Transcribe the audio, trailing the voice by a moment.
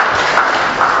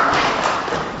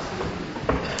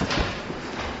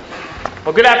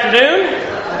Well, good afternoon.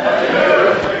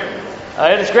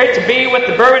 It is great to be with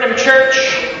the Birmingham Church.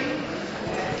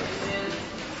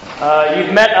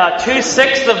 You've met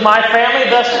 2/6 of my family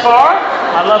thus far.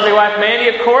 My lovely wife Mandy,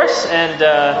 of course, and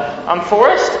I'm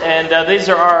Forrest. And these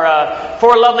are our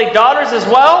 4 lovely daughters as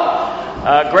well.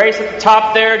 Grace at the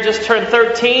top there just turned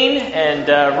 13,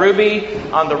 and Ruby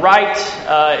on the right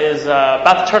is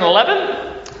about to turn 11.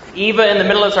 Eva in the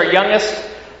middle is our youngest.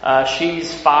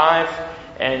 She's 5.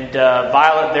 And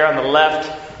Violet there on the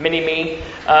left, Mini-Me,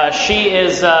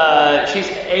 she's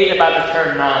 8, about to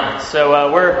turn 9.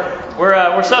 So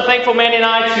we're so thankful, Mandy and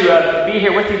I, to be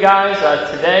here with you guys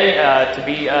today, to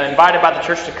be invited by the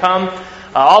church to come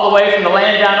all the way from the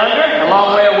land down under, a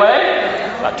long way away,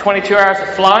 about 22 hours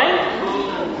of flying.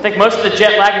 I think most of the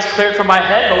jet lag is cleared from my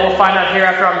head, but we'll find out here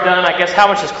after I'm done, I guess, how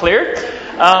much is cleared.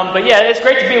 But yeah, it's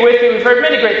great to be with you. We've heard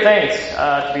many great things,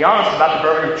 to be honest, about the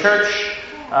Birmingham Church.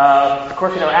 Of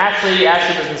course, Ashley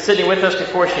has been sitting with us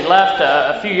before she left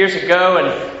a few years ago, and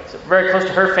it's very close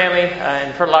to her family,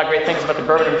 and heard a lot of great things about the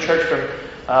Birmingham Church from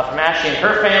Ashley and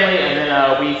her family. And then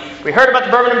we heard about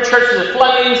the Birmingham Church of the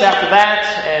Flemings after that,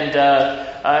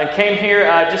 and came here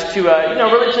just to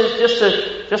really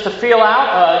just to feel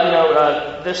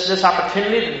out this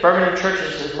opportunity that the Birmingham Church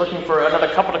is looking for another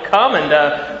couple to come, and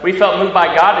we felt moved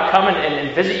by God to come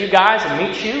and visit you guys and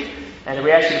meet you. And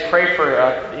we actually pray for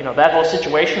that whole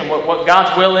situation and what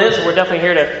God's will is. And we're definitely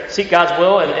here to seek God's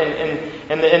will.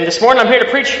 And this morning I'm here to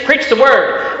preach the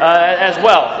word as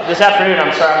well. This afternoon,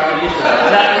 I'm sorry, I'm getting used to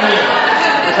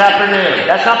that. This afternoon.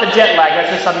 That's not the jet lag.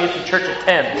 That's just I'm used to church at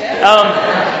 10.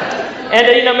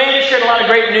 Mandy shared a lot of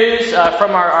great news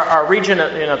from our region.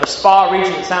 The SPA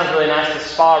region. It sounds really nice. The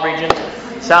SPA region,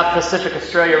 South Pacific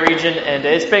Australia region, and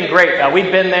it's been great.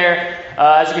 We've been there.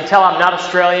 As you can tell, I'm not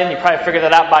Australian. You probably figured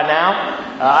that out by now.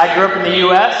 I grew up in the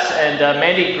U.S., and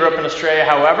Mandy grew up in Australia,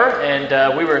 however,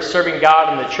 and we were serving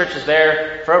God in the churches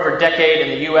there for over a decade in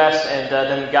the U.S., and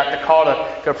then got the call to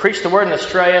go preach the word in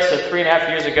Australia. So 3.5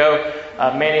 years ago,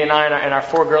 Mandy and I and our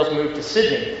 4 girls moved to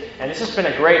Sydney. And it's just been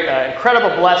a great,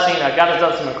 incredible blessing. God has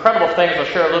done some incredible things. I'll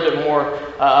share a little bit more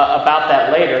about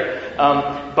that later.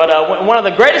 But one of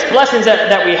the greatest blessings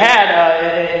that we had,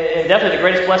 and definitely the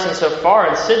greatest blessing so far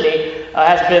in Sydney,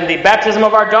 has been the baptism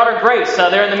of our daughter Grace.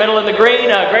 There in the middle of the green,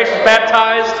 Grace was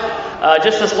baptized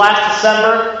just this last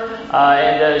December.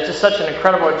 And it's just such an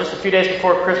incredible, just a few days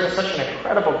before Christmas, such an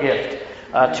incredible gift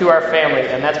to our family.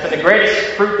 And that's been the greatest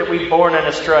fruit that we've borne in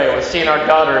Australia, was seeing our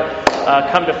daughter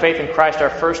come to faith in Christ, our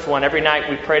first one. Every night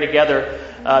we pray together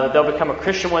that they'll become a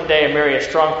Christian one day and marry a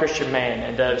strong Christian man.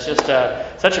 And it's just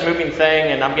such a moving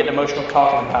thing, and I'm getting emotional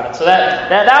talking about it. So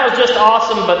that was just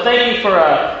awesome. But thank you for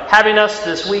having us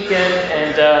this weekend.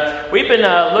 And we've been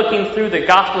looking through the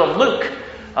Gospel of Luke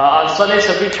on Sunday.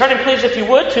 So be turning, please, if you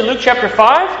would, to Luke chapter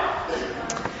 5.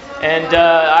 And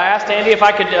I asked Andy if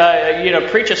I could,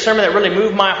 preach a sermon that really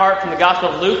moved my heart from the Gospel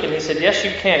of Luke, and he said, "Yes,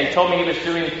 you can." He told me he was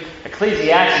doing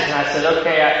Ecclesiastes, and I said,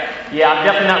 "Okay, I'm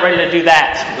definitely not ready to do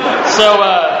that." So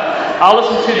I'll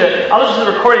listen to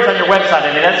the recordings on your website,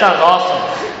 Andy. That sounds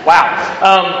awesome.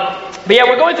 Wow. But yeah,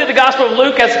 we're going through the Gospel of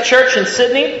Luke as a church in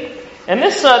Sydney, and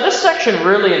this section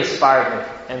really inspired me,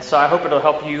 and so I hope it'll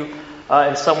help you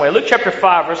in some way. Luke chapter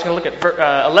 5. We're just going to look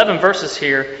at 11 verses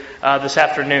here this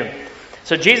afternoon.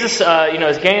 So Jesus,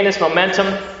 is gaining this momentum.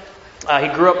 He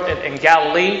grew up in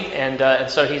Galilee, and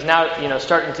so he's now,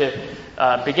 starting to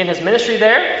begin his ministry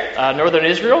there, northern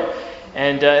Israel,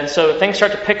 and so things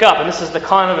start to pick up. And this is the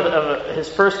kind of his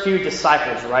first few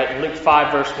disciples, right? In Luke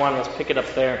 5, verse 1, let's pick it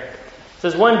up there. It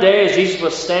says, "One day as Jesus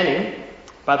was standing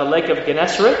by the lake of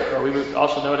Gennesaret," or we would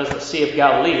also know it as the Sea of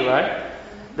Galilee, right?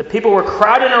 "The people were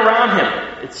crowding around him,"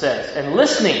 it says, "and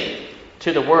listening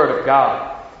to the word of God.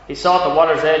 He saw at the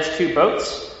water's edge 2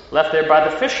 boats left there by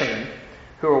the fishermen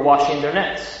who were washing their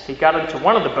nets. He got into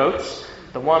one of the boats,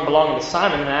 the one belonging to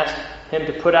Simon, and asked him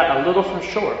to put out a little from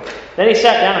shore. Then he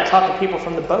sat down and taught the people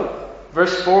from the boat."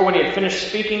 Verse 4, when he had finished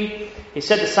speaking, he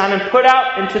said to Simon, "Put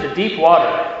out into the deep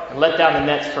water and let down the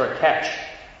nets for a catch."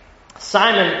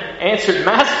 Simon answered,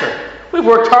 "Master, we've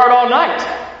worked hard all night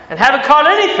and haven't caught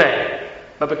anything.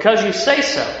 But because you say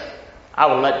so, I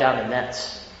will let down the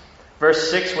nets."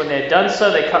 Verse 6, when they had done so,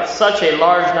 they caught such a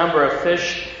large number of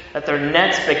fish that their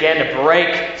nets began to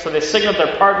break. So they signaled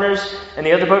their partners in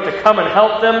the other boat to come and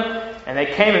help them. And they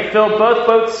came and filled both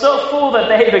boats so full that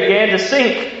they began to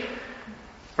sink.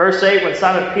 Verse 8, when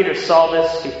Simon Peter saw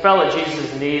this, he fell at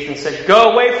Jesus' knees and said,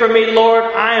 "Go away from me, Lord,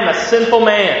 I am a sinful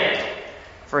man."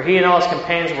 For he and all his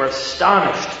companions were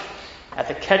astonished at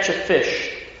the catch of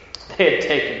fish they had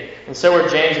taken. And so were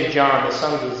James and John, the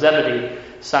sons of Zebedee,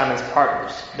 Simon's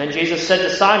partners. Then Jesus said to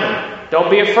Simon, "Don't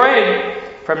be afraid.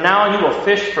 From now on you will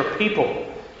fish for people."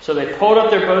 So they pulled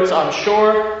up their boats on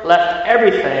shore, left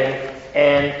everything,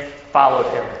 and followed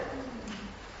him.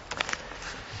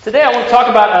 Today I want to talk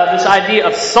about this idea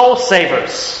of soul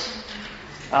savers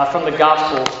from the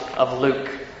Gospel of Luke.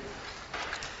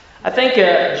 I think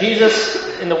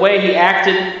Jesus, in the way he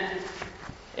acted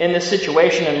in this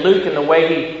situation, and Luke, in the way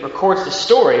he records the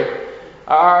story,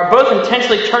 are both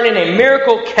intentionally turning a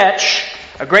miracle catch,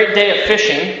 a great day of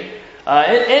fishing,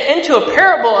 into a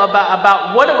parable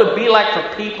about what it would be like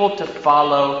for people to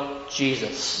follow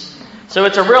Jesus. So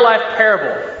it's a real-life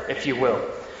parable, if you will,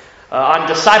 on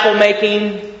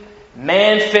disciple-making,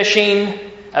 man-fishing,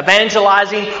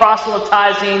 evangelizing,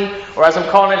 proselytizing, or as I'm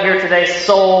calling it here today,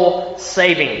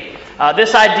 soul-saving.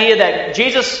 This idea that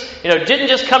Jesus, didn't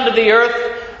just come to the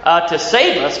earth to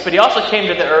save us, but he also came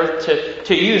to the earth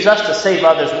to use us to save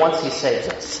others once he saves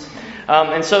us.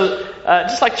 And so,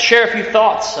 just like to share a few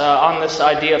thoughts on this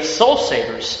idea of soul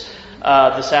savers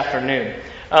this afternoon.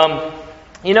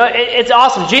 It's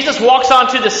awesome. Jesus walks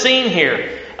onto the scene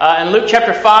here in Luke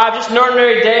chapter 5, just an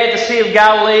ordinary day at the Sea of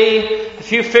Galilee. A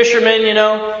few fishermen,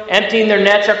 emptying their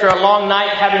nets after a long night,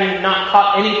 having not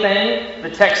caught anything.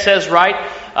 The text says, right,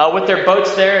 with their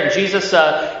boats there. And Jesus,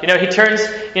 he turns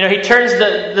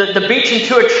the beach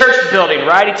into a church building,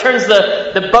 right? He turns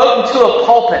the boat into a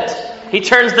pulpit. He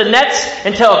turns the nets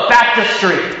into a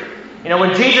baptistry.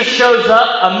 When Jesus shows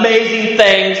up, amazing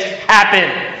things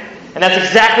happen. And that's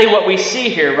exactly what we see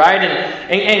here, right?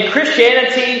 And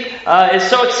Christianity is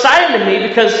so exciting to me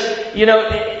because,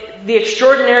 the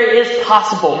extraordinary is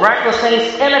possible. Miraculous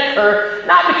things can occur,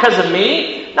 not because of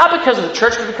me, not because of the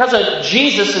church, but because of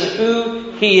Jesus and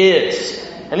who He is.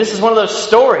 And this is one of those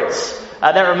stories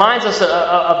that reminds us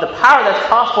of the power that's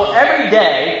possible every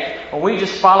day when we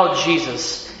just follow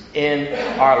Jesus in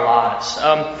our lives.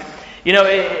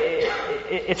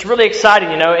 It's really exciting,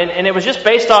 and it was just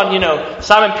based on,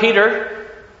 Simon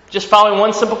Peter just following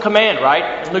one simple command,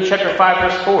 right? In Luke chapter 5,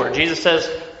 verse 4, Jesus says,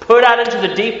 "Put out into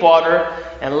the deep water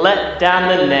and let down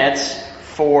the nets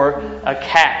for a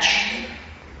catch."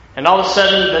 And all of a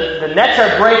sudden, the nets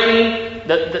are breaking,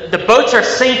 the boats are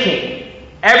sinking.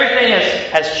 Everything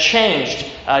has changed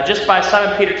just by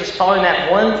Simon Peter just following that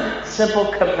one simple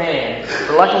command.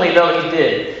 Reluctantly, though, he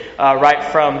did. Right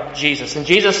from Jesus. And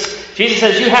Jesus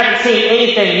says, "You haven't seen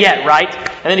anything yet," right?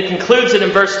 And then he concludes it in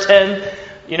verse 10,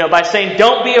 by saying,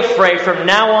 "Don't be afraid. From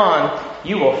now on,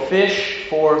 you will fish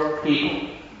for people."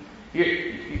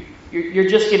 You're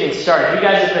just getting started. You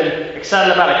guys have been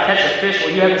excited about a catch of fish. Well,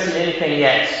 you haven't seen anything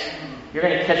yet. You're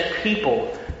going to catch people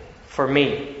for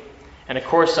me. And of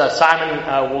course,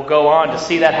 Simon will go on to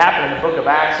see that happen in the book of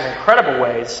Acts in incredible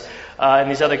ways. And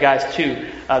these other guys too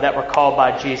that were called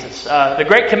by Jesus. The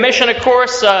Great Commission, of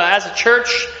course, as a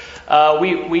church,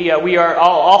 we are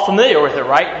all familiar with it,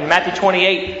 right? In Matthew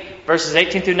 28, verses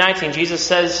 18 through 19, Jesus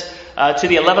says to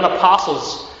the 11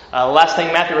 apostles, the last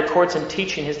thing Matthew records him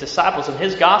teaching his disciples in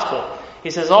his gospel, he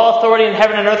says, "All authority in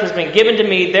heaven and earth has been given to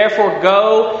me, therefore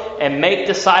go and make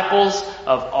disciples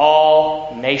of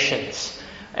all nations."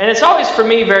 And it's always for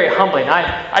me very humbling.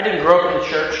 I didn't grow up in the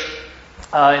church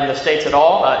in the States at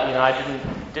all. I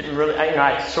didn't really.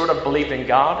 I sort of believed in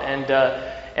God,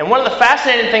 and one of the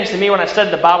fascinating things to me when I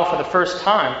studied the Bible for the first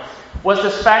time was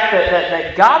this fact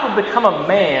that God would become a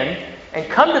man and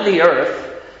come to the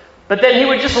earth, but then He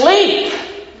would just leave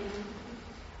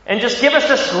and just give us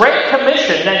this great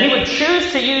commission that He would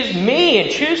choose to use me and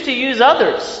choose to use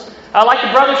others. Like the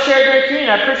brothers shared during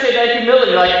communion, I appreciate that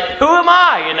humility. Like, who am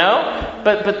I?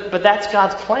 But that's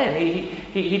God's plan.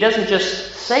 He doesn't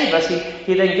just save us.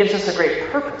 He then gives us a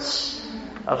great purpose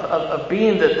of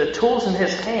being the tools in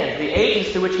His hands, the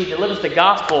agents through which He delivers the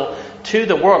gospel to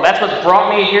the world. That's what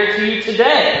brought me here to you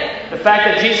today. The fact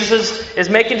that Jesus is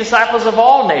making disciples of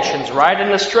all nations, right?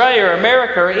 In Australia or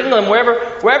America or England,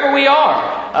 wherever we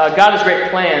are. God has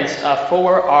great plans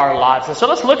for our lives. And so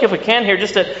let's look, if we can here,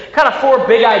 just at kind of four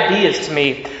big ideas to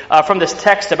me from this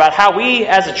text about how we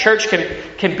as a church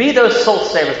can be those soul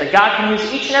savers, that God can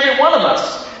use each and every one of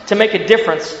us to make a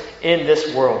difference in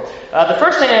this world. The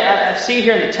first thing I see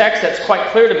here in the text that's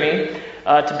quite clear to me,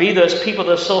 to be those people,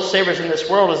 those soul savers in this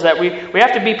world, is that we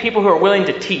have to be people who are willing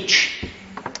to teach.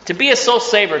 To be a soul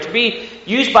saver, to be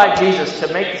used by Jesus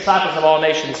to make disciples of all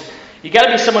nations, you got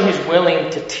to be someone who's willing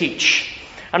to teach.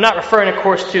 I'm not referring, of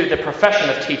course, to the profession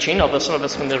of teaching, although some of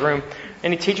us in the room.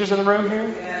 Any teachers in the room here?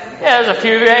 Yeah, there's a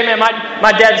few. Hey, man,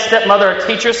 my dad and stepmother are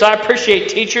teachers, so I appreciate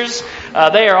teachers.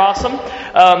 They are awesome.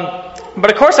 But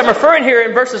of course, I'm referring here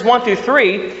in verses 1 through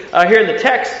 3, here in the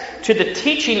text, to the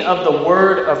teaching of the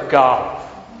Word of God.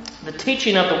 The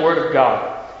teaching of the Word of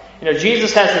God.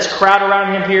 Jesus has this crowd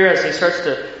around Him here as He starts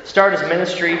to start His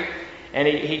ministry. And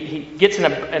he gets in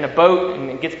a boat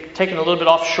and gets taken a little bit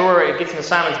offshore. He gets into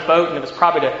Simon's boat, and it was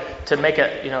probably to make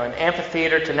an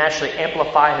amphitheater to naturally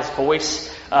amplify his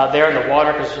voice there in the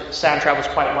water, because sound travels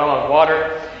quite well on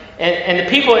water. And the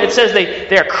people, it says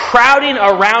they are crowding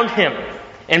around him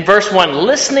in verse 1,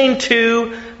 listening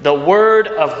to the Word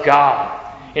of God.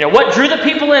 What drew the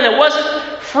people in? It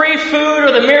wasn't free food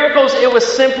or the miracles. It was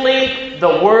simply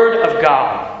the Word of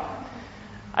God.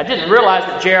 I didn't realize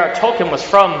that J.R. Tolkien was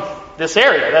from this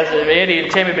area. Andy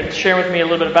and Tammy have been sharing with me a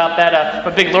little bit about that. I'm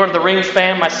a big Lord of the Rings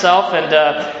fan myself, and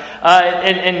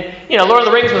Lord of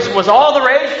the Rings was all the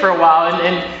rage for a while.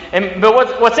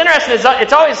 But what's interesting is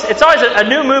it's always a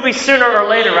new movie sooner or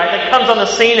later, right? That comes on the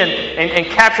scene and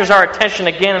captures our attention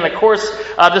again. And of course,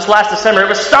 this last December it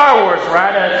was Star Wars,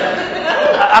 right?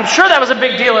 I'm sure that was a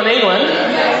big deal in England.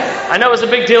 I know it was a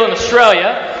big deal in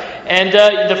Australia. And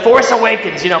The Force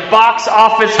Awakens, box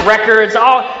office records,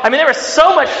 there was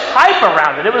so much hype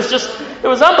around it. It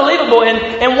was unbelievable.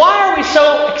 And why are we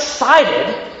so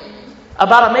excited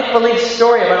about a make-believe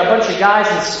story about a bunch of guys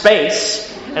in space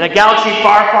in a galaxy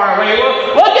far, far away?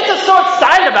 What gets us so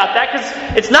excited about that? Because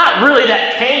it's not really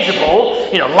that tangible,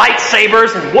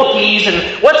 lightsabers and Wookiees and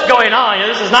what's going on.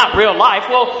 This is not real life.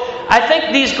 Well, I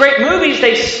think these great movies,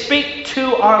 they speak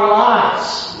to our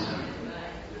lives.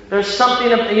 There's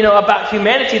something, about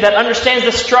humanity that understands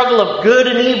the struggle of good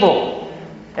and evil.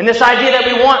 And this idea that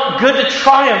we want good to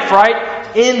triumph,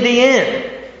 right, in the end.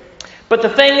 But the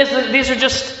thing is that these are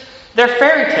they're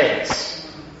fairy tales.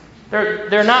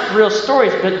 They're not real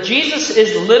stories. But Jesus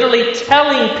is literally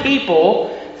telling people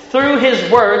through His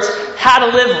words how to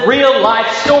live real life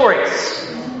stories.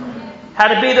 How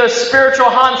to be those spiritual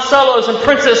Han Solos and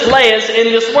Princess Leias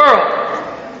in this world.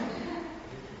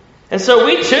 And so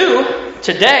we too,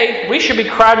 today, we should be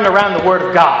crowding around the Word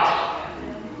of God.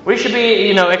 We should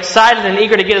be, excited and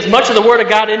eager to get as much of the Word of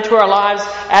God into our lives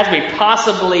as we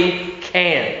possibly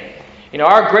can.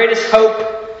 Our greatest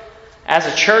hope as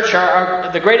a church,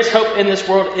 the greatest hope in this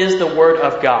world is the Word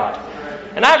of God.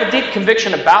 And I have a deep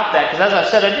conviction about that, because as I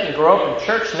said, I didn't grow up in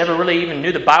church, never really even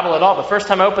knew the Bible at all. The first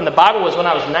time I opened the Bible was when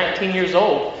I was 19 years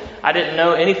old. I didn't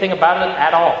know anything about it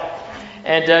at all.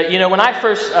 And, when I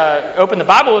first opened the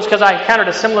Bible, it was because I encountered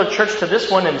a similar church to this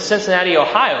one in Cincinnati,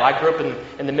 Ohio. I grew up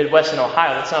in the Midwest in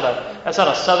Ohio. That's not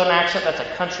a southern accent. That's a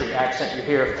country accent you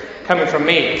hear coming from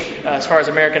me as far as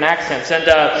American accents. And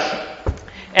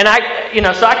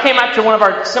so I came out to one of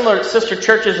our similar sister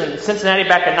churches in Cincinnati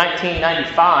back in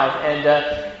 1995. And,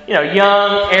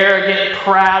 young, arrogant,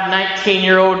 proud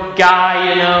 19-year-old guy,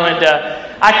 and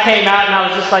I came out and I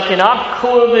was just like, I'm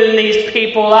cooler than these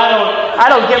people. I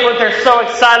don't get what they're so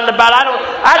excited about.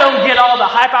 I don't get all the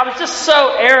hype. I was just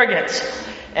so arrogant.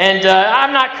 And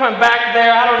I'm not coming back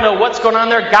there. I don't know what's going on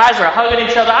there. Guys are hugging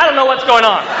each other. I don't know what's going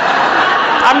on.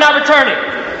 I'm not returning.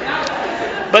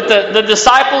 But the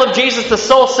disciple of Jesus, the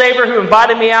soul saver who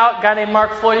invited me out, a guy named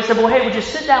Mark Floyd, he said, well, hey, would you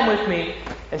sit down with me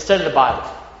and study the Bible?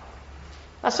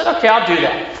 I said, okay, I'll do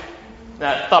that. And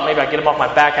I thought maybe I'd get him off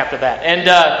my back after that. And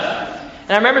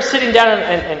I remember sitting down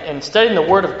and studying the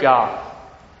Word of God.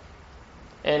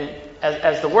 And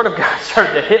as the Word of God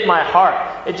started to hit my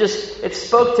heart, it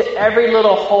spoke to every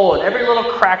little hole and every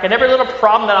little crack and every little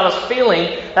problem that I was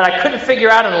feeling that I couldn't figure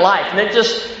out in life. And it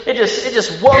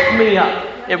just woke me up.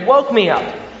 It woke me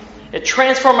up. It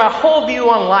transformed my whole view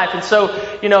on life. And so,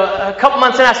 a couple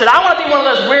months in, I said, I want to be one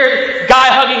of those weird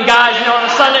guy-hugging guys, on a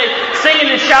Sunday, singing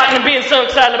and shouting and being so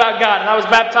excited about God. And I was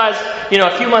baptized,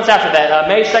 a few months after that,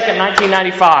 May 2nd,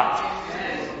 1995.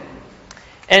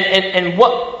 And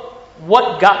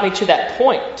what got me to that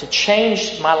point, to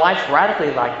change my life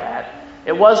radically like that?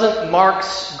 It wasn't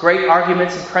Mark's great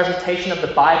arguments and presentation of the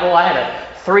Bible. I had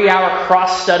a 3-hour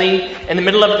cross study. In the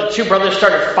middle of it, the two brothers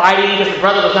started fighting because the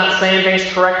brother was not saying things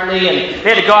correctly, and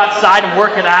they had to go outside and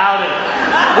work it out. And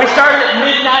we started at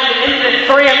midnight and ended at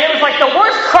 3. It was like the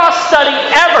worst cross study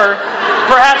ever,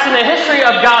 perhaps in the history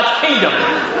of God's kingdom.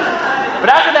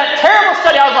 But after that terrible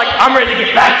study, I was like, I'm ready to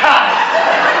get baptized.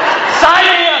 Sign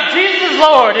me up. Jesus is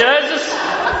Lord. It's just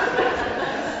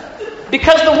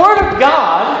because the Word of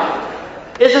God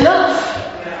is enough.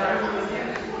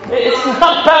 It's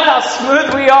not about how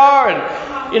smooth we are and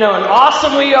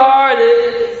awesome we are.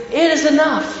 It is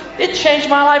enough. It changed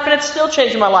my life, and it's still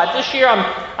changing my life. This year,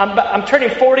 I'm turning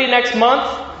 40 next month,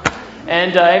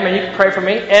 and amen. You can pray for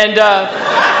me. And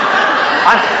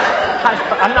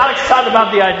I'm not excited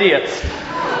about the idea.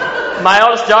 My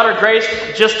oldest daughter, Grace,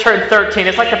 just turned 13.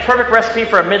 It's like the perfect recipe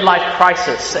for a midlife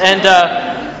crisis. And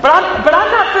but I'm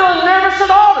not feeling nervous at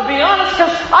all, to be honest,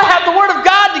 because I have the Word of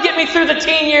God to get me through the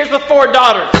teen years with 4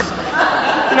 daughters.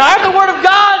 I have the Word of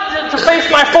God to face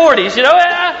my 40s.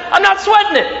 I'm not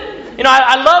sweating it.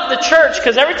 I love the church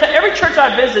because every church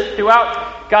I visit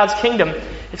throughout God's kingdom,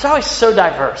 it's always so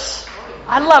diverse.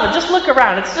 I love it. Just look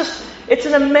around. It's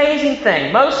an amazing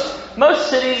thing. Most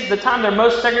cities, the time they're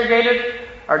most segregated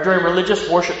are during religious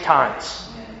worship times.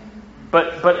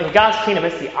 But in God's kingdom,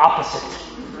 it's the opposite.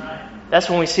 That's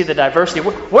when we see the diversity.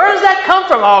 Where does that come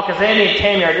from? Oh, because Andy and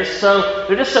Tammy are just so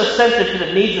sensitive to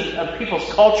the needs of people's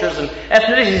cultures and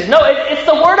ethnicities. No, it's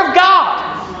the Word of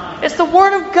God. It's the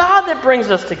Word of God that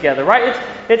brings us together, right?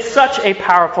 It's such a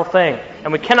powerful thing.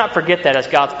 And we cannot forget that as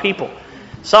God's people.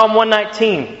 Psalm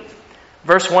 119,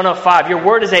 verse 105. Your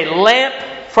Word is a lamp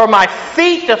for my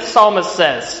feet, the psalmist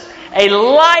says. A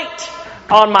light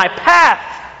on my path.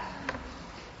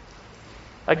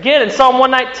 Again, in Psalm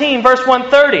 119, verse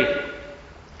 130.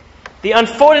 The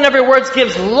unfolding of your words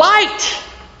gives light.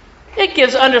 It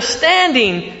gives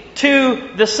understanding to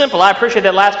the simple. I appreciate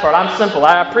that last part. I'm simple.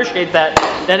 I appreciate that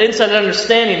insight and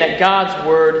understanding that God's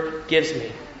Word gives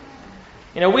me.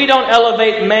 We don't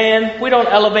elevate man. We don't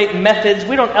elevate methods.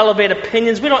 We don't elevate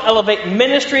opinions. We don't elevate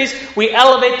ministries. We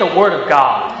elevate the Word of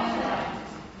God.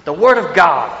 The Word of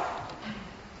God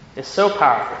is so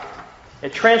powerful.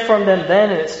 It transformed them then,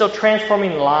 and it's still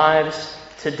transforming lives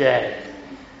today.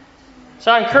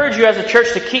 So I encourage you as a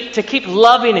church to keep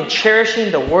loving and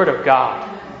cherishing the Word of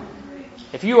God.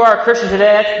 If you are a Christian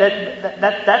today,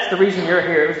 that's the reason you're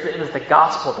here. It was the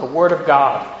gospel, the Word of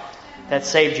God, that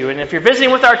saved you. And if you're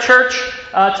visiting with our church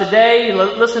today,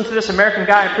 listen to this American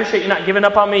guy. I appreciate you not giving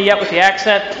up on me yet with the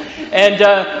accent. And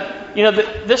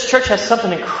this church has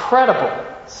something incredible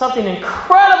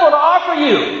to offer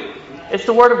you. It's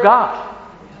the Word of God.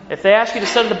 If they ask you to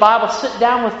study the Bible, sit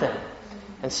down with them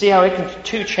and see how it can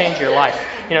too change your life.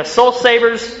 Soul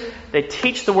savers, they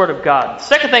teach the Word of God. The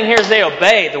second thing here is they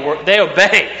obey the Word. They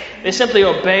obey. They simply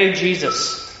obey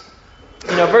Jesus.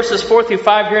 Verses 4 through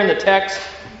 5 here in the text.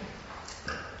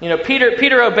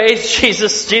 Peter obeys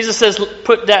Jesus. Jesus says,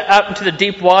 put that out into the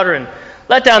deep water and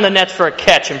let down the nets for a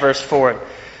catch in verse 4.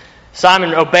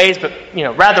 Simon obeys, but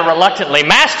rather reluctantly.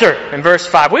 Master, in verse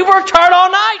 5, we worked hard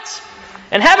all night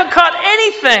and haven't caught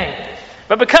anything.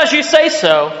 But because you say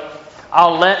so,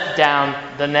 I'll let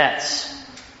down the nets.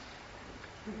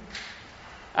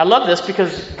 I love this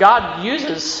because God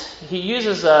uses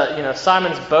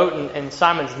Simon's boat and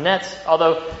Simon's nets.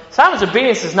 Although Simon's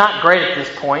obedience is not great at this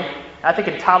point. I think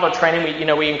in toddler training,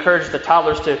 we encourage the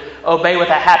toddlers to obey with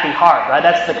a happy heart. Right?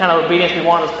 That's the kind of obedience we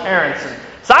want as parents. And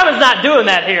Simon's not doing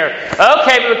that here.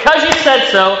 Okay, but because you said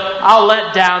so, I'll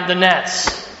let down the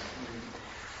nets.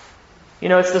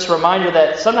 It's this reminder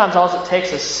that sometimes all it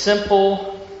takes is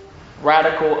simple,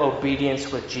 radical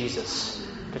obedience with Jesus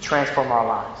to transform our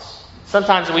lives.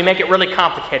 Sometimes we make it really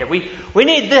complicated. We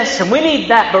need this and we need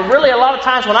that. But really, a lot of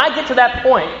times when I get to that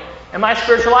point in my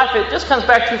spiritual life, it just comes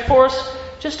back to force.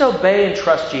 Just obey and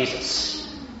trust Jesus.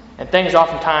 And things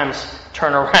oftentimes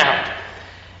turn around.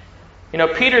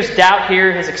 Peter's doubt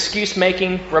here, his excuse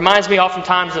making, reminds me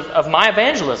oftentimes of my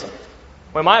evangelism.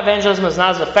 When my evangelism is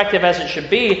not as effective as it should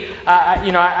be,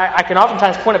 I can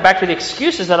oftentimes point it back to the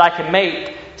excuses that I can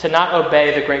make to not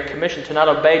obey the Great Commission, to not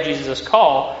obey Jesus'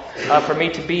 call for me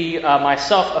to be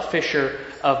myself a fisher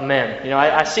of men.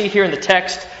 I see here in the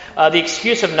text the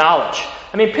excuse of knowledge.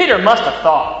 Peter must have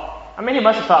thought. He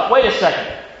must have thought, wait a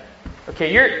second.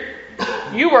 Okay,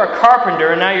 you were a carpenter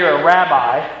and now you're a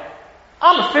rabbi.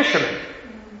 I'm a fisherman.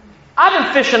 I've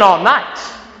been fishing all night.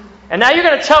 And now you're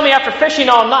going to tell me after fishing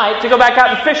all night to go back out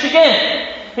and fish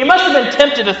again. He must have been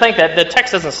tempted to think that. The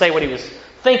text doesn't say what he was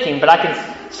thinking, but I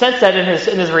can sense that in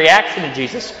his reaction to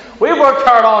Jesus. We worked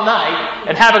hard all night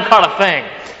and haven't caught a thing.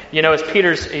 As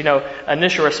Peter's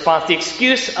initial response. The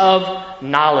excuse of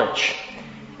knowledge.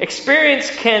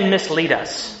 Experience can mislead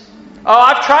us. Oh,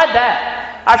 I've tried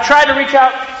that. I've tried to reach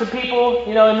out to people,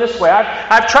 in this way.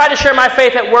 I've tried to share my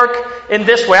faith at work in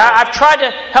this way. I've tried to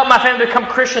help my family become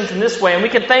Christians in this way. And we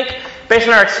can think, based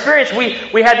on our experience,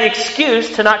 we had the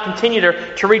excuse to not continue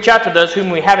to reach out to those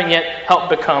whom we haven't yet helped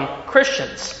become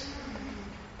Christians.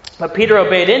 But Peter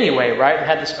obeyed anyway, right? And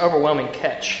had this overwhelming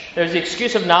catch. There's the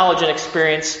excuse of knowledge and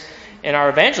experience in our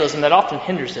evangelism that often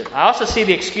hinders it. I also see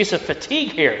the excuse of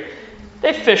fatigue here.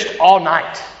 They fished all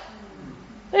night.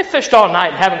 They fished all night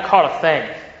and haven't caught a thing.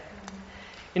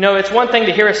 It's one thing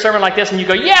to hear a sermon like this and you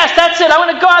go, yes, that's it. I'm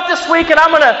going to go out this week and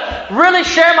I'm going to really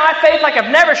share my faith like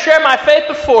I've never shared my faith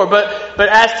before. But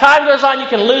as time goes on, you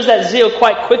can lose that zeal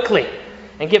quite quickly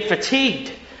and get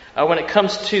fatigued when it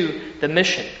comes to the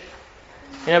mission.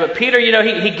 But Peter,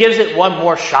 he gives it one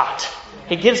more shot.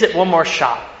 He gives it one more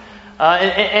shot.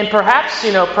 And perhaps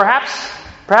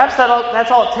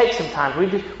that's all it takes sometimes.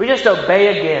 We just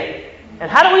obey again. And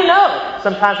how do we know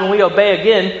sometimes when we obey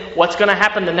again what's going to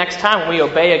happen the next time when we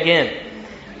obey again?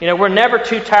 We're never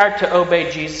too tired to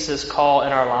obey Jesus' call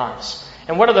in our lives.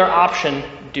 And what other option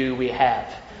do we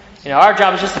have? Our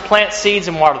job is just to plant seeds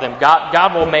and water them.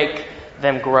 God will make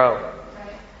them grow.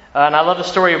 And I love the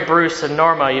story of Bruce and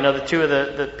Norma, the two of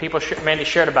the people Mandy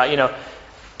shared about,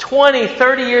 20,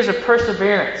 30 years of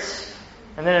perseverance.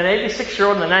 And then an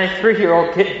 86-year-old and a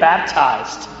 93-year-old get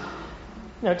baptized.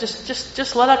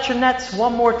 Just let out your nets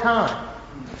one more time.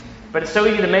 But it's so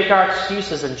easy to make our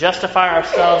excuses and justify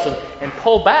ourselves and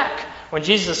pull back when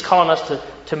Jesus is calling us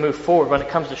to move forward when it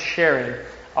comes to sharing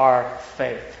our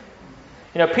faith.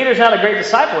 Peter's not a great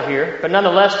disciple here, but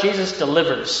nonetheless, Jesus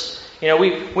delivers.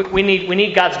 We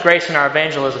need God's grace in our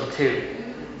evangelism too.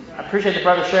 I appreciate the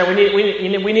brother share.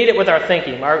 We need it with our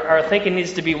thinking. Our thinking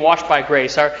needs to be washed by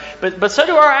grace. But so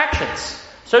do our actions.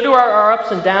 So do our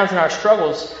ups and downs and our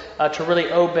struggles to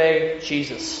really obey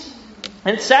Jesus.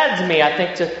 And it saddens me, I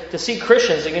think, to see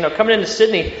Christians, coming into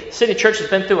Sydney. Sydney Church has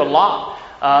been through a lot.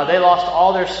 They lost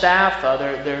all their staff.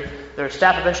 Their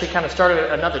staff eventually kind of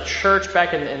started another church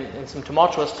back in some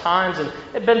tumultuous times, and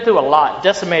they've been through a lot,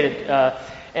 decimated.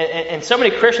 And so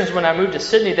many Christians, when I moved to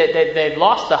Sydney, they've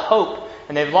lost the hope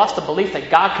and they've lost the belief that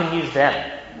God can use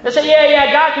them. They say,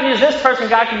 yeah, God can use this person,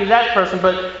 God can use that person,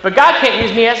 but God can't use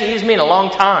me. He hasn't used me in a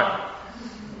long time.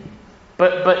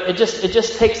 But it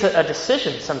just takes a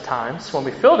decision sometimes when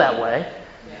we feel that way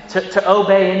to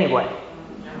obey anyway.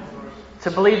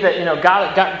 To believe that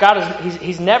God is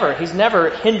He's never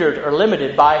hindered or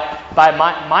limited by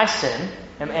my sin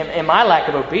and my lack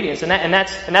of obedience, and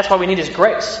that's why we need His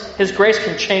grace. His grace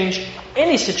can change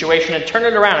any situation and turn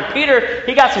it around. And Peter,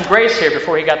 he got some grace here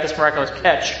before he got this miraculous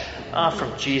catch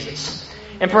from Jesus.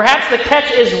 And perhaps the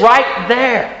catch is right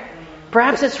there.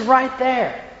 Perhaps it's right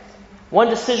there. One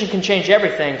decision can change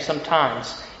everything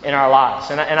sometimes in our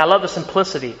lives. And I love the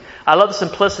simplicity. I love the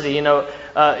simplicity,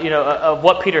 of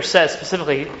what Peter says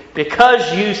specifically.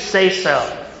 Because you say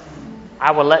so,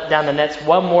 I will let down the nets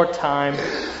one more time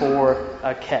for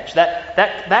a catch.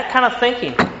 That kind of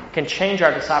thinking can change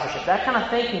our discipleship. That kind of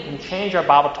thinking can change our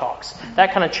Bible talks.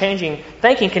 That kind of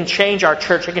thinking can change our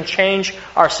church. It can change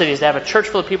our cities. To have a church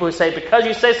full of people who say, because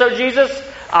you say so, Jesus,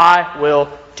 I will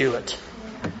do it.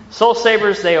 Soul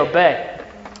savers, they obey.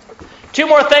 Two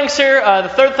more things here. The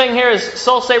third thing here is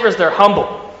soul savers, they're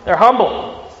humble. They're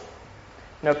humble.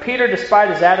 Peter,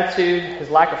 despite his attitude, his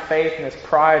lack of faith, and his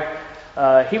pride,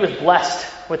 he was blessed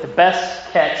with the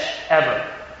best catch ever.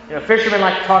 Fishermen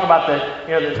like to talk about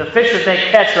the fish that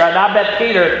they catch, right? And I bet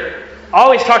Peter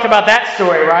always talked about that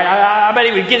story, right? I bet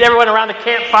he would get everyone around the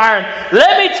campfire and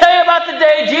let me tell you about the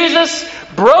day Jesus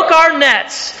broke our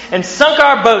nets and sunk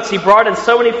our boats. He brought in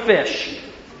so many fish.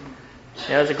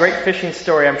 It was a great fishing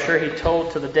story I'm sure he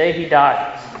told to the day he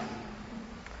died.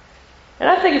 And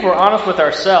I think if we're honest with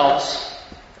ourselves,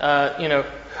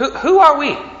 who are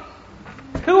we?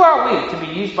 Who are we to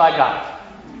be used by God?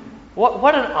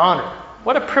 What an honor.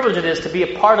 What a privilege it is to be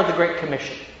a part of the Great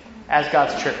Commission as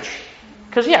God's church.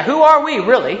 Because, who are we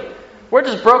really? We're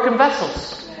just broken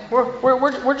vessels.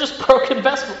 We're just broken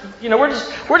vessels.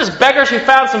 We're just beggars who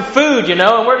found some food, and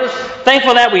we're just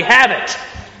thankful that we have it.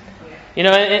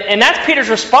 And that's Peter's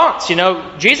response.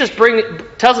 Jesus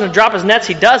tells him to drop his nets.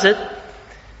 He does it.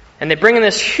 And they bring in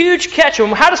this huge catch.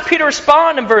 And how does Peter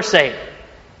respond in verse 8?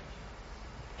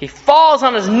 He falls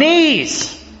on his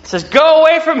knees. He says, "Go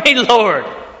away from me, Lord.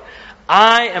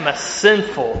 I am a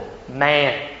sinful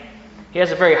man." He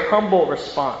has a very humble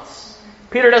response.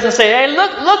 Peter doesn't say, "Hey,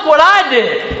 look what I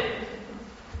did.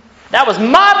 That was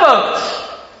my boats.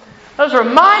 Those were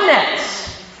my nets."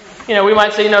 We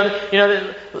might say,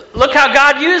 look how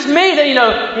God used me.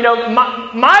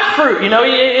 My fruit.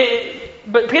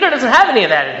 But Peter doesn't have any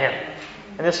of that in him.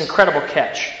 And this incredible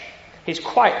catch. He's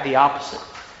quite the opposite.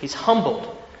 He's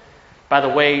humbled by the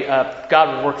way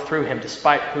God would work through him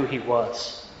despite who he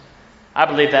was. I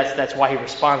believe that's why he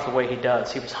responds the way he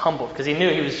does. He was humbled because he knew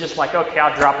he was just like, okay,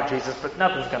 I'll drop it, Jesus, but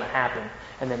nothing's going to happen.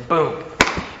 And then boom.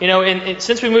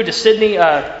 Since we moved to Sydney,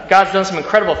 God's done some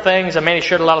incredible things. Manny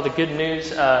shared a lot of the good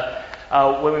news.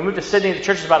 When we moved to Sydney, the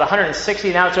church was about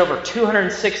 160. Now it's over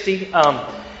 260.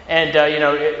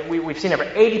 We've seen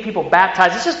over 80 people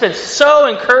baptized. It's just been so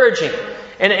encouraging.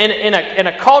 In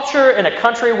a culture, in a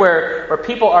country where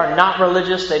people are not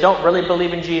religious, they don't really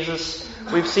believe in Jesus,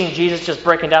 we've seen Jesus just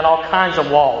breaking down all kinds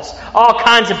of walls, all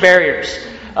kinds of barriers.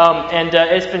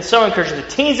 It's been so encouraging. The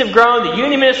teens have grown, the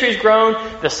union ministry has grown,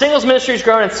 the singles ministry has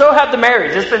grown, and so have the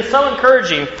marrieds. It's been so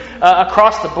encouraging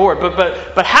across the board.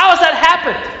 But how has that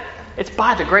happened? It's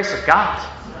by the grace of God.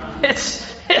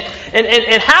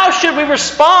 And how should we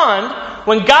respond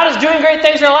when God is doing great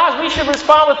things in our lives, we should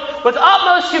respond with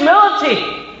utmost humility.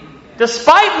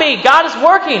 Despite me, God is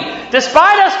working.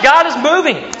 Despite us, God is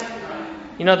moving.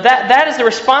 That is the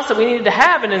response that we needed to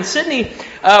have. And in Sydney,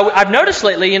 I've noticed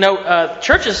lately,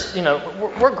 churches,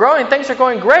 we're growing, things are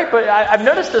going great, but I've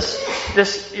noticed this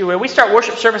we start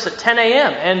worship service at 10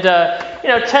 a.m. and,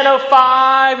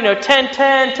 10:05,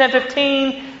 10:10,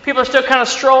 10:15, people are still kind of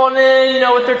strolling in,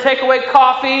 with their takeaway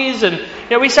coffees, and,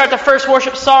 we start the first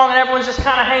worship song and everyone's just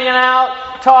kind of hanging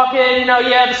out, talking,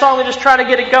 the song, they're just trying to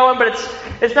get it going, but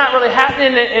it's not really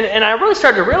happening, and I really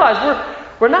started to realize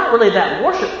we're not really that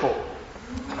worshipful.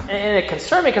 And it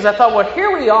concerned me because I thought, well,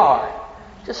 here we are,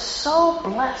 just so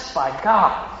blessed by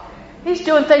God. He's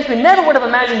doing things we never would have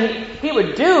imagined He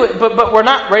would do, but we're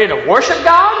not ready to worship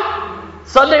God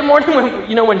Sunday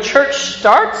morning when church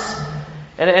starts.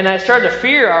 And I started to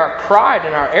fear our pride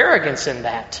and our arrogance in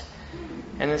that.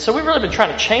 And so we've really been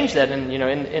trying to change that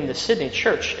in the Sydney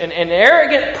church. And an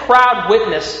arrogant, proud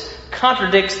witness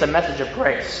contradicts the message of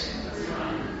grace.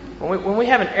 When we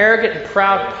have an arrogant and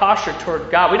proud posture toward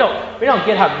God, we don't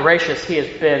get how gracious He has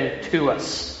been to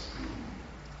us.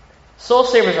 Soul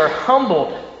savers are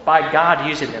humbled by God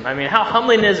using them. I mean, how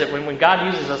humbling is it when God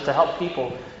uses us to help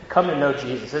people come to know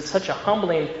Jesus? It's such a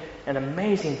humbling and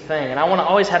amazing thing. And I want to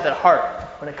always have that heart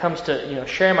when it comes to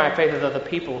sharing my faith with other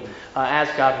people as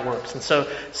God works. And so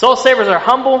soul savers are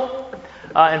humble.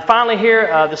 And finally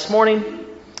here this morning,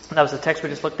 that was the text we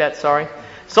just looked at, sorry.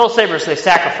 Soul savers, they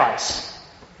sacrifice.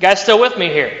 You guys still with me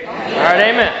here? All right,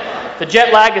 amen. The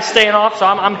jet lag is staying off, so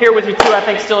I'm here with you too, I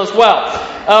think, still as well.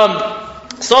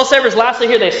 Soul savers, lastly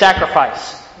here, they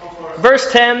sacrifice.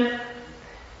 Verse 10,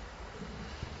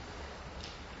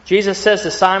 Jesus says to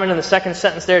Simon in the second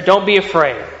sentence there, don't be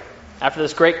afraid after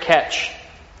this great catch.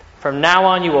 From now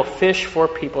on you will fish for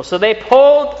people. So they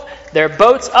pulled their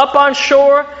boats up on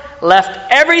shore, left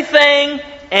everything,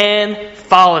 and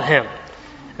followed Him.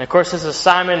 And of course, this is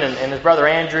Simon and his brother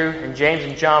Andrew and James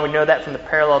and John. We know that from the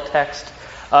parallel text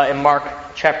in Mark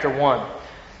chapter 1.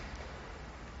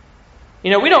 We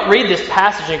don't read this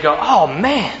passage and go, oh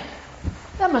man,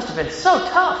 that must have been so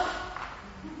tough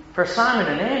for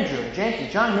Simon and Andrew and James and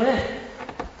John.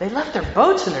 They left their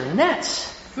boats and their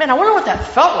nets. Man, I wonder what that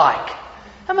felt like.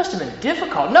 That must have been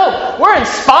difficult. No, we're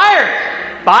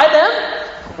inspired by them.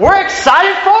 We're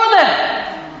excited for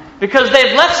them because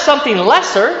they've left something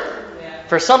lesser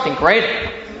for something greater.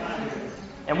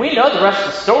 And we know the rest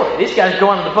of the story. These guys go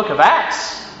on to the book of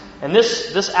Acts. And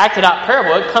this acted out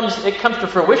parable, it comes to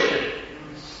fruition.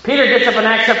 Peter gets up in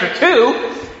Acts chapter 2,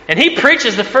 and he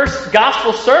preaches the first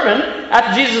gospel sermon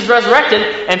after Jesus is resurrected,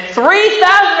 and 3,000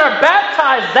 are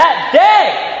baptized that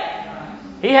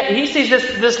day. He sees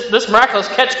this miraculous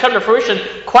catch come to fruition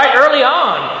quite early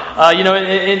on,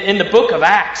 in the book of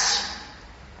Acts.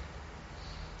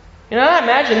 I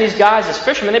imagine these guys as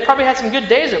fishermen, they probably had some good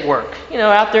days at work.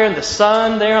 Out there in the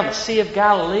sun, there on the Sea of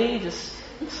Galilee, just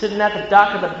sitting at the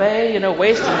dock of the bay,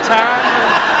 wasting time.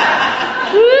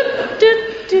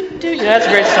 That's a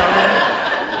great song.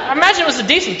 I imagine it was a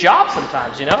decent job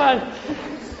sometimes,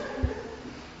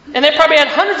 And they probably had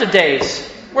hundreds of days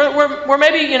where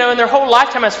maybe, in their whole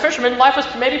lifetime as fishermen, life was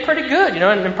maybe pretty good,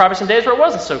 and probably some days where it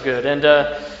wasn't so good. And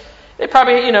they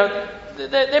probably,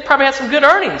 they probably had some good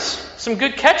earnings, some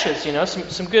good catches,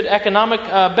 some good economic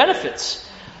benefits,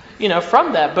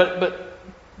 from that.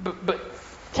 But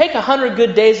take 100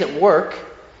 good days at work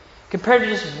compared to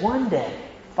just one day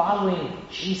following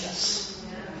Jesus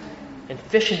and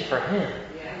fishing for Him.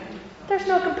 There's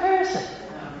no comparison.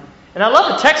 And I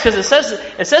love the text because it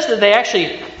says that they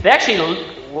actually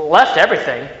left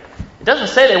everything. It doesn't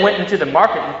say they went into the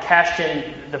market and cashed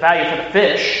in the value for the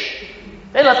fish.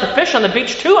 They left the fish on the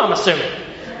beach too, I'm assuming.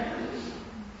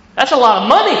 That's a lot of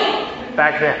money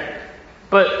back then.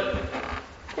 But,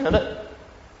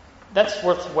 that's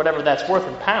worth whatever that's worth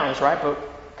in pounds, right? But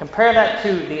compare that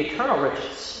to the eternal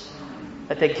riches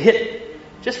that they get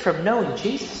just from knowing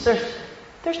Jesus.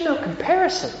 There's no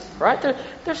comparison, right?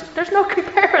 There's no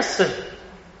comparison.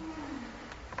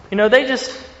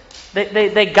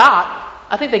 They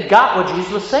got what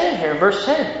Jesus was saying here in verse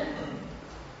 10.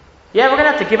 Yeah, we're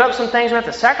going to have to give up some things. We're going to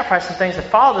have to sacrifice some things to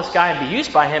follow this guy and be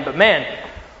used by Him. But man,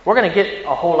 we're going to get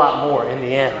a whole lot more in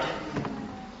the end.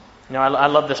 I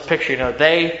love this picture.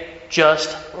 They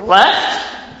just left.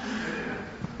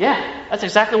 Yeah, that's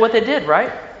exactly what they did,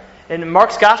 right? In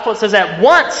Mark's Gospel, it says at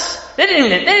once. They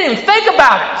didn't even think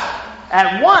about it.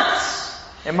 At once.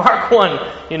 In Mark 1,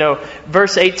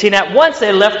 verse 18, at once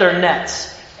they left their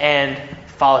nets and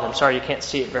followed Him. Sorry, you can't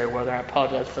see it very well there. I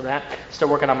apologize for that. Still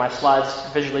working on my slides,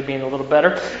 visually being a little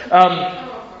better.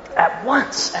 At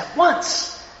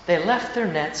once, they left their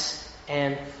nets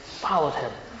and followed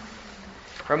him.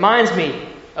 Reminds me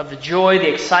of the joy,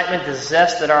 the excitement, the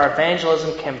zest that our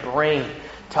evangelism can bring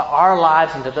to our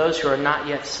lives and to those who are not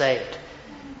yet saved.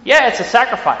 Yeah, it's a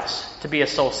sacrifice to be a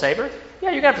soul saver.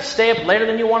 Yeah, you're going to have to stay up later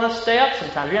than you want to stay up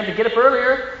sometimes. You're going to have to get up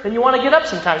earlier than you want to get up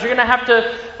sometimes. You're going to have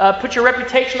to put your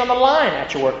reputation on the line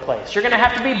at your workplace. You're going to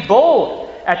have to be bold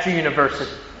at your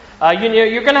university.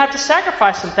 You're going to have to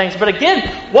sacrifice some things. But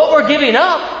again, what we're giving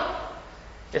up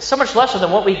is so much lesser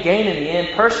than what we gain in the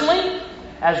end. Personally,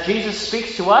 as Jesus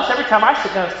speaks to us, every time I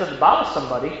sit down and study the Bible with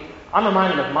somebody, I'm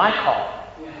reminded of my call.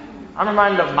 I'm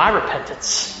reminded of my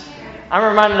repentance. I'm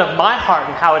reminded of my heart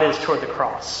and how it is toward the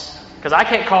cross. Because I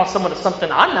can't call someone to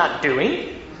something I'm not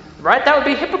doing, right? That would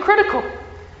be hypocritical.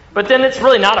 But then it's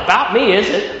really not about me, is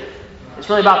it? It's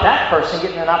really about that person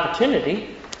getting an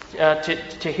opportunity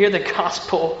to hear the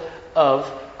gospel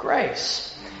of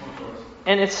grace.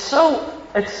 And it's so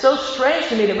strange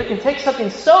to me that we can take something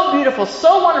so beautiful,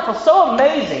 so wonderful, so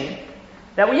amazing,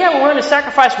 that we're willing to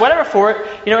sacrifice whatever for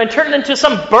it, and turn it into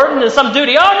some burden and some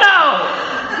duty. Oh no!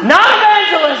 Not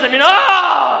evangelism,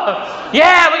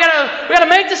 yeah, we gotta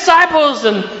make disciples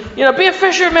and be a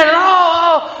fisherman and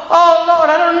oh Lord,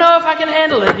 I don't know if I can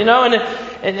handle it,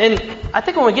 and I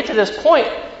think when we get to this point,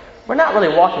 we're not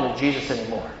really walking with Jesus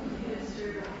anymore.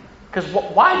 Because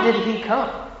why did he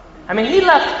come? I mean, he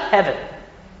left heaven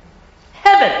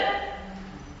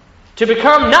to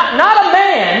become not a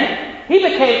man. He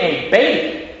became a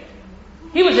baby.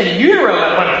 He was in utero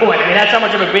at one point. I mean, that's how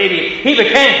much of a baby he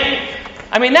became.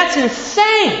 I mean, that's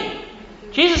insane.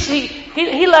 Jesus,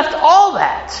 he left all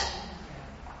that.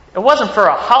 It wasn't for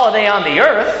a holiday on the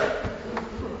earth.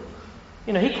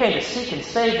 He came to seek and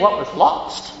save what was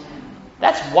lost.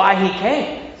 That's why he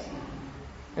came.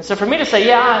 And so for me to say,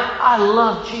 yeah, I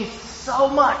love Jesus so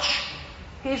much.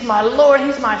 He's my Lord.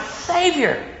 He's my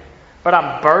Savior. But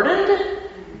I'm burdened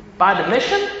by the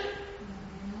mission.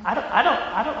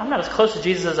 I'm not as close to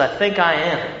Jesus as I think I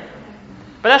am.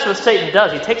 But that's what Satan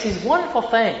does. He takes these wonderful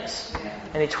things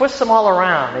and he twists them all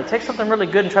around. He takes something really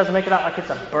good and tries to make it out like it's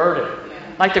a burden.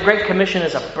 Like the Great Commission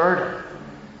is a burden.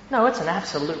 No, it's an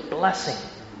absolute blessing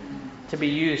to be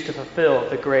used to fulfill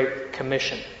the Great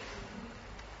Commission.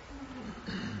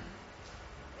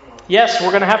 Yes, we're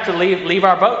going to have to leave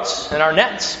our boats and our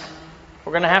nets.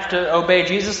 We're going to have to obey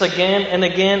Jesus again and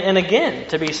again and again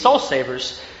to be soul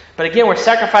savers. But again, we're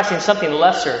sacrificing something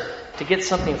lesser to get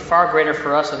something far greater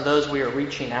for us and those we are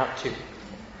reaching out to.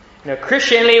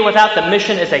 Christianity without the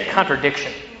mission is a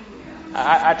contradiction.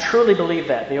 I truly believe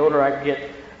that the older I get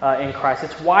in Christ.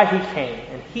 It's why he came,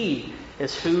 and he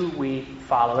is who we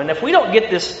follow. And if we don't get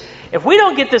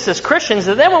this as Christians,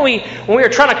 then when we are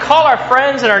trying to call our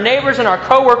friends and our neighbors and our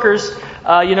coworkers,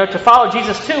 to follow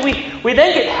Jesus too, we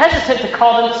then get hesitant to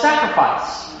call them to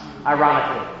sacrifice.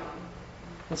 Ironically.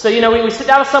 And so, we sit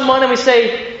down with someone and we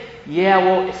say, yeah,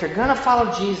 well, if you're going to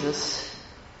follow Jesus,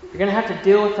 you're going to have to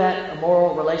deal with that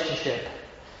immoral relationship.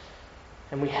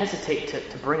 And we hesitate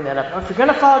to bring that up. If you're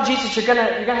going to follow Jesus, you're going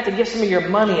to have to give some of your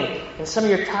money and some of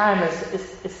your time.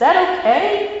 Is that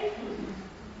okay?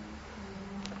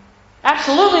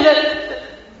 Absolutely,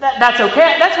 that's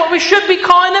okay. That's what we should be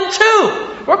calling them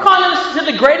to. We're calling them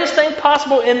to the greatest thing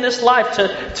possible in this life,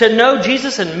 to know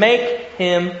Jesus and make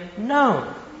him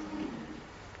known.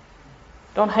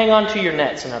 Don't hang on to your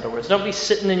nets, in other words. Don't be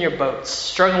sitting in your boats,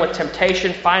 struggling with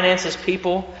temptation, finances,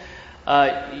 people.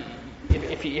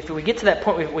 If we get to that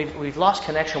point, we've lost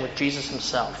connection with Jesus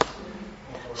himself.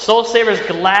 Soul savers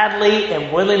gladly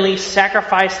and willingly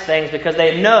sacrifice things because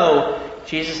they know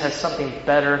Jesus has something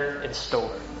better in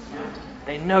store.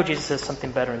 They know Jesus has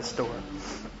something better in store.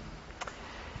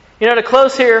 To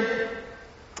close here,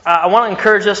 I want to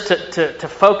encourage us to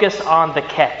focus on the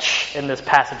catch in this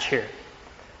passage here.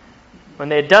 When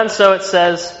they had done so, it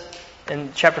says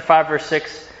in chapter 5, verse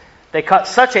 6, they caught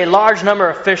such a large number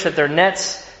of fish that their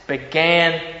nets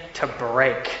began to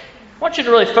break. I want you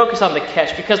to really focus on the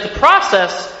catch because the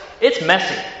process, it's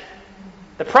messy.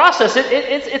 The process,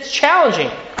 it's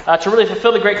challenging to really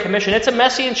fulfill the Great Commission. It's a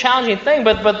messy and challenging thing,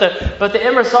 but the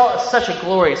end result is such a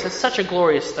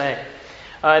glorious thing.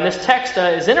 And this text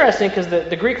is interesting because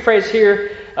the Greek phrase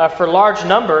here for large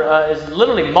number is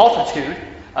literally multitude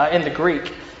in the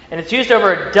Greek. And it's used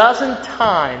over a dozen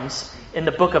times in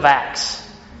the book of Acts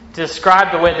to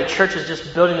describe the way the church is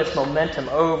just building this momentum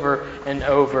over and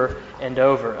over and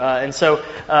over. And so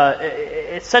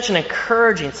it's such an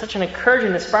encouraging,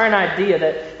 inspiring idea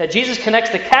that Jesus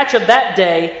connects the catch of that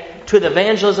day to the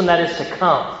evangelism that is to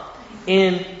come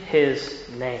in his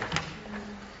name.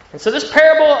 And so this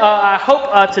parable, I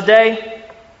hope today,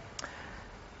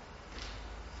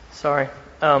 can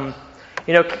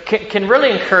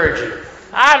really encourage you.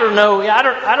 I don't know.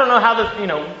 I don't know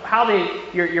how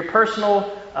your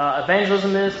personal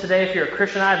evangelism is today. If you're a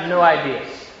Christian, I have no idea.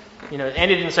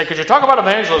 Andy didn't say, could you talk about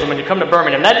evangelism when you come to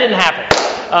Birmingham? That didn't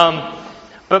happen.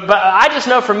 But I just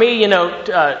know for me,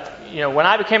 when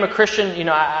I became a Christian,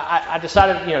 I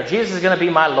decided, Jesus is going to be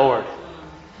my Lord.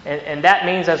 And that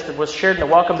means, as was shared in the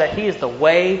welcome, that He is the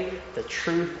way, the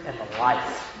truth, and the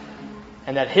life.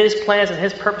 And that His plans and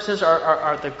His purposes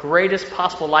are the greatest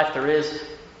possible life there is,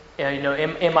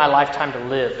 in my lifetime to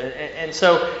live. And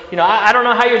so, I don't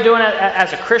know how you're doing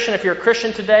as a Christian. If you're a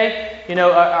Christian today,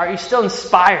 are you still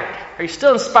inspired? Are you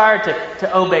still inspired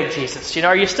to obey Jesus?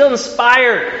 Are you still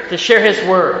inspired to share His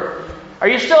word? Are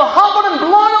you still humbled and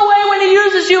blown away when He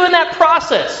uses you in that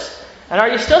process? And are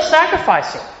you still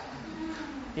sacrificing?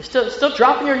 You're still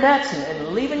dropping your nets and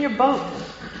leaving your boat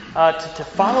to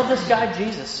follow this guy,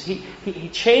 Jesus. He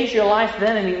changed your life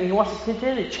then, and He wants to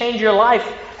continue to change your life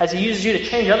as He uses you to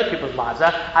change other people's lives.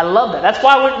 I love that. That's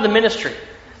why I went to the ministry.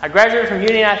 I graduated from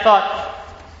uni, and I thought,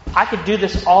 I could do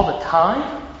this all the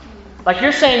time. Like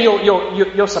you're saying,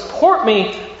 you'll support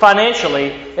me financially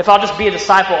if I'll just be a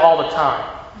disciple all the time.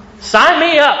 Sign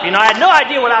me up. I had no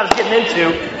idea what I was getting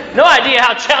into, no idea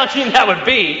how challenging that would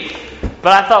be.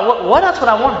 But I thought, what else would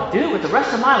I want to do with the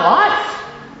rest of my life?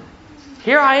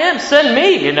 Here I am, send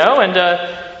me, and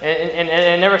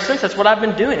ever since that's what I've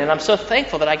been doing, and I'm so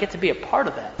thankful that I get to be a part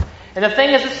of that. And the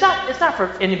thing is, it's not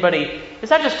for anybody.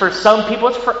 It's not just for some people.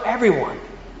 It's for everyone.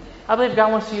 I believe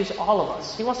God wants to use all of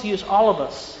us. He wants to use all of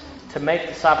us to make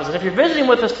disciples. And if you're visiting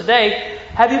with us today,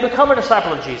 have you become a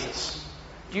disciple of Jesus?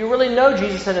 Do you really know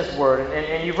Jesus and His Word?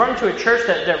 And you've run into a church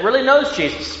that really knows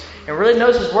Jesus and really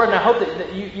knows His Word, and I hope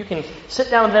that you can sit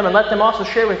down with them and let them also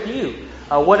share with you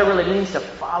what it really means to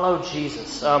follow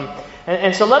Jesus.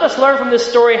 And so let us learn from this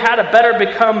story how to better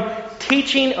become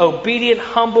teaching, obedient,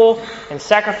 humble, and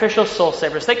sacrificial soul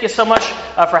savers. Thank you so much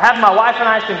for having my wife and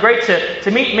I. It's been great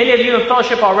to meet many of you in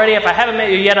fellowship already. If I haven't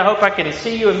met you yet, I hope I can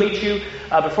see you and meet you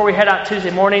before we head out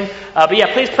Tuesday morning. But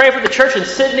yeah, please pray for the church in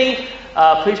Sydney.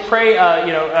 Please pray,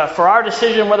 for our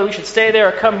decision whether we should stay there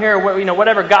or come here, or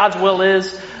whatever God's will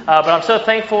is. But I'm so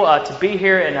thankful to be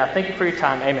here, and thank you for your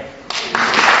time. Amen.